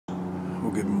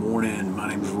Well, good morning. My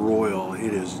name is Royal.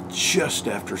 It is just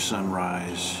after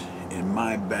sunrise in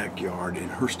my backyard in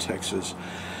Hurst, Texas.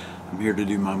 I'm here to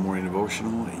do my morning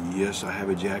devotional, and yes, I have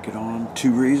a jacket on.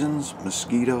 Two reasons: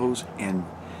 mosquitoes, and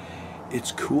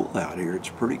it's cool out here. It's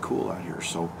pretty cool out here,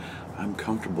 so I'm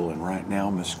comfortable, and right now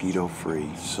mosquito free.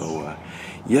 So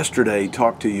yesterday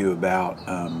talked to you about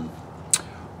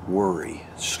worry,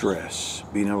 stress,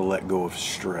 being able to let go of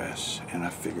stress, and I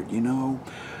figured,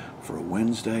 for a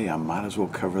Wednesday, I might as well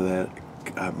cover that.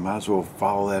 I might as well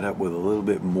follow that up with a little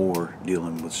bit more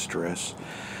dealing with stress.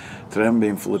 Today I'm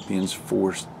being Philippians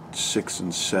 4, 6,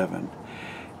 and 7.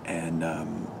 And I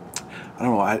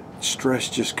don't know, stress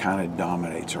just kind of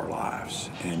dominates our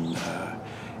lives. And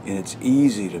it's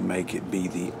easy to make it be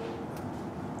the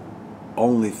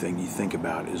only thing you think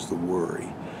about is the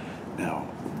worry. Now,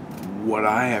 what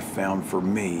I have found for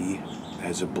me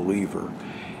as a believer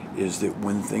is that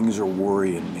when things are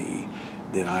worrying me,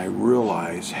 then I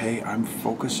realize, hey, I'm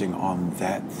focusing on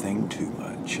that thing too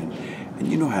much. And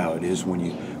you know how it is when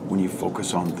you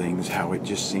focus on things, how it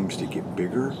just seems to get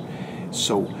bigger.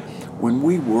 So when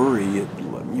we worry,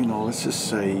 let's just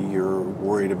say you're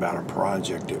worried about a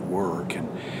project at work, and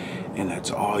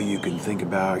that's all you can think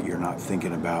about. You're not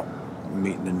thinking about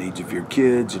meeting the needs of your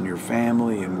kids and your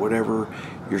family and whatever.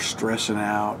 You're stressing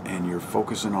out and you're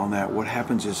focusing on that. What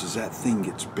happens is that thing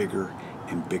gets bigger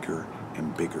and bigger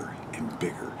and bigger and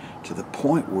bigger to the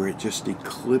point where it just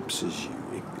eclipses you.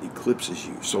 It eclipses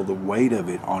you. So the weight of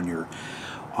it on your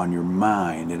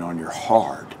mind and on your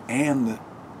heart. And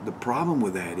the problem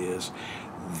with that is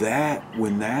that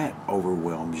when that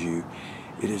overwhelms you,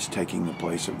 it is taking the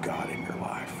place of God in your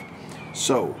life.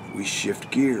 So we shift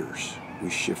gears.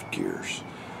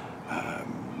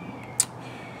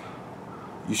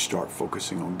 You start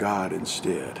focusing on God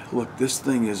instead. Look, this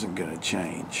thing isn't going to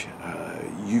change.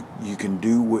 You can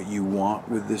do what you want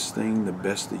with this thing, the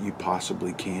best that you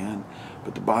possibly can,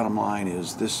 but the bottom line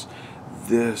is the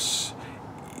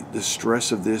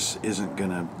stress of this isn't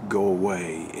going to go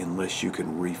away unless you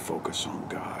can refocus on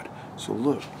God. So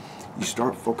look, you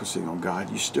start focusing on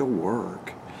God, you still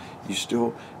work.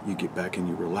 You get back and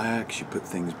you relax, you put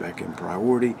things back in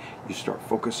priority, you start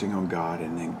focusing on God,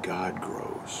 and then God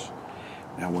grows.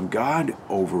 Now when God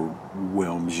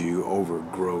overwhelms you,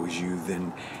 overgrows you,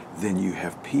 then you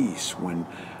have peace. When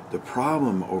the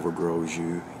problem overgrows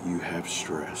you, you have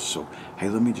stress. So, hey,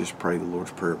 let me just pray the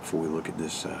Lord's Prayer before we look at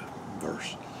this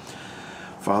verse.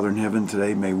 Father in heaven,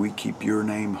 today may we keep your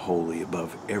name holy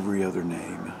above every other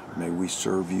name. May we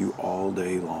serve you all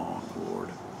day long, Lord.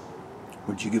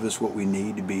 Would you give us what we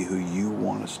need to be who you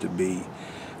want us to be?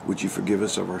 Would you forgive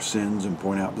us of our sins and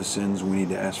point out the sins we need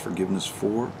to ask forgiveness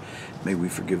for? May we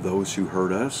forgive those who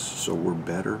hurt us so we're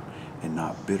better and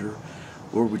not bitter.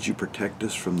 Lord, would you protect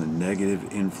us from the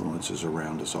negative influences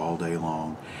around us all day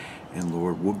long? And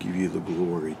Lord, we'll give you the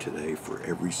glory today for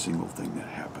every single thing that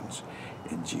happens.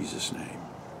 In Jesus' name,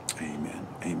 amen.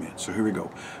 Amen. So here we go.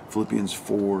 Philippians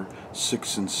 4,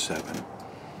 6, and 7.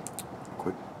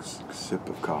 Quick sip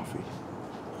of coffee.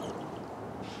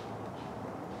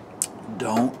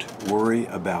 Don't worry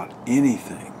about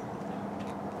anything.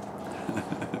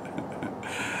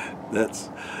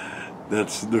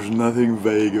 There's nothing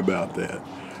vague about that.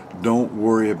 Don't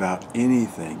worry about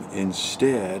anything.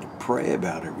 Instead, pray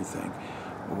about everything.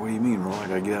 Well, what do you mean, Roy? I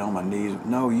gotta get on my knees?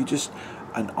 No,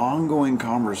 an ongoing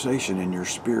conversation in your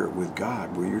spirit with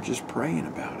God where you're just praying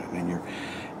about it,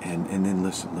 and then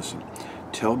listen.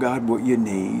 Tell God what you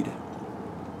need.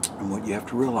 And what you have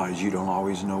to realize, you don't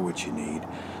always know what you need.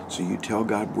 So you tell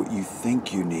God what you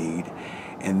think you need.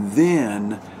 And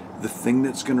then the thing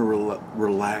that's going to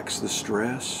relax the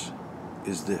stress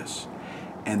is this.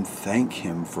 And thank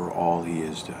Him for all He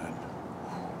has done.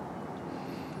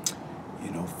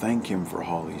 Thank Him for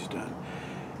all He's done.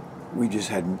 We just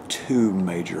had 2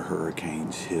 major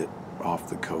hurricanes hit off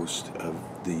the coast of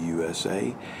the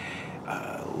USA.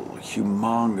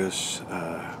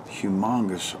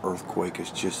 Humongous earthquake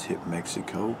has just hit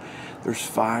Mexico. There's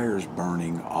fires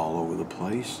burning all over the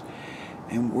place,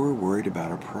 and we're worried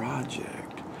about a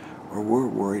project, or we're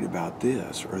worried about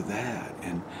this or that.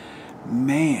 And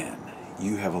man,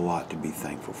 you have a lot to be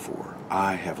thankful for.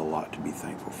 I have a lot to be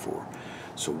thankful for.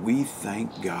 So we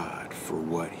thank God for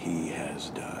what He has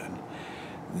done.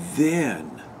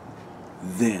 Then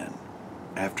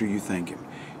after you thank Him,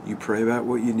 you pray about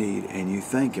what you need and you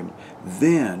thank Him,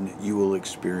 then you will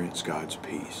experience God's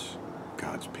peace.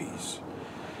 God's peace.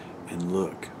 And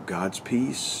look, God's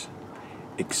peace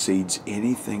exceeds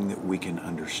anything that we can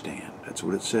understand. That's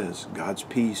what it says. God's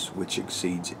peace, which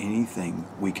exceeds anything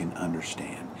we can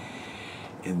understand.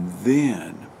 And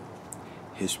then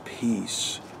His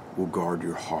peace will guard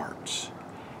your hearts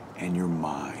and your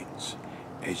minds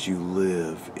as you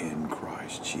live in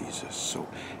Christ Jesus. So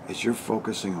as you're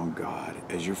focusing on God,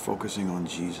 as you're focusing on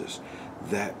Jesus,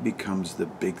 that becomes the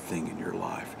big thing in your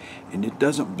life. And it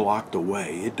doesn't block the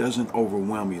way. It doesn't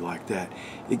overwhelm you like that.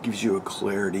 It gives you a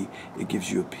clarity. It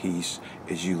gives you a peace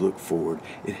as you look forward.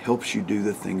 It helps you do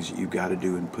the things that you've got to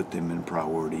do and put them in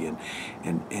priority.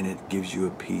 And it gives you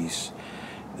a peace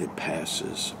that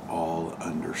passes all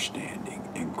understanding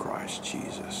in Christ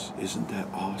Jesus. Isn't that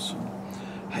awesome?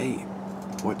 Hey,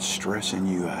 what's stressing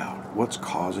you out? What's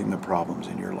causing the problems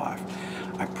in your life?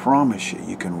 I promise you,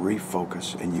 you can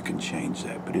refocus and you can change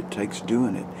that. But it takes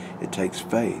doing it. It takes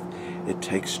faith. It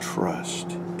takes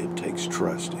trust. It takes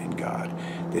trust in God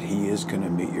that He is going to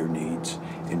meet your needs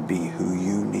and be who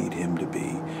you need Him to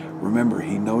be. Remember,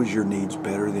 He knows your needs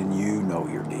better than you know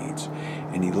your needs.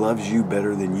 And He loves you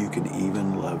better than you can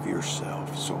even love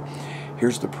yourself. So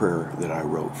here's the prayer that I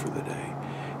wrote for the day.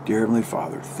 Dear Heavenly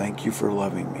Father, thank you for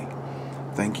loving me.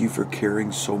 Thank you for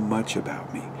caring so much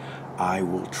about me. I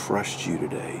will trust you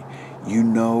today. You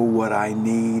know what I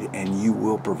need and you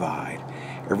will provide.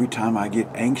 Every time I get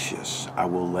anxious, I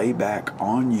will lay back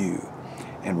on you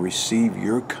and receive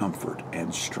your comfort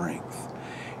and strength.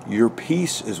 Your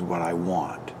peace is what I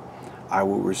want. I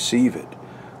will receive it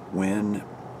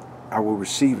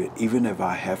even if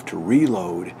I have to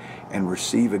reload and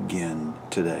receive again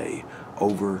today,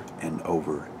 over and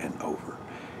over and over.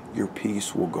 Your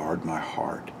peace will guard my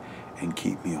heart and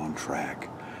keep me on track.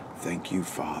 Thank you,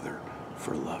 Father,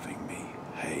 for loving me.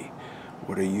 Hey,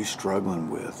 what are you struggling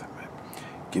with?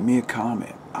 Give me a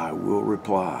comment. I will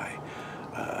reply.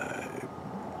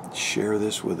 Share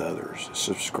this with others.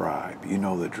 Subscribe. You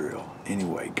know the drill.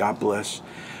 Anyway, God bless.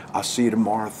 I'll see you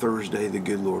tomorrow, Thursday, the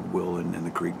good Lord willing, and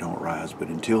the creek don't rise. But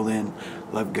until then,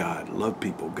 love God, love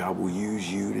people. God will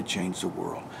use you to change the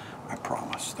world. I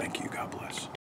promise. Thank you. God bless.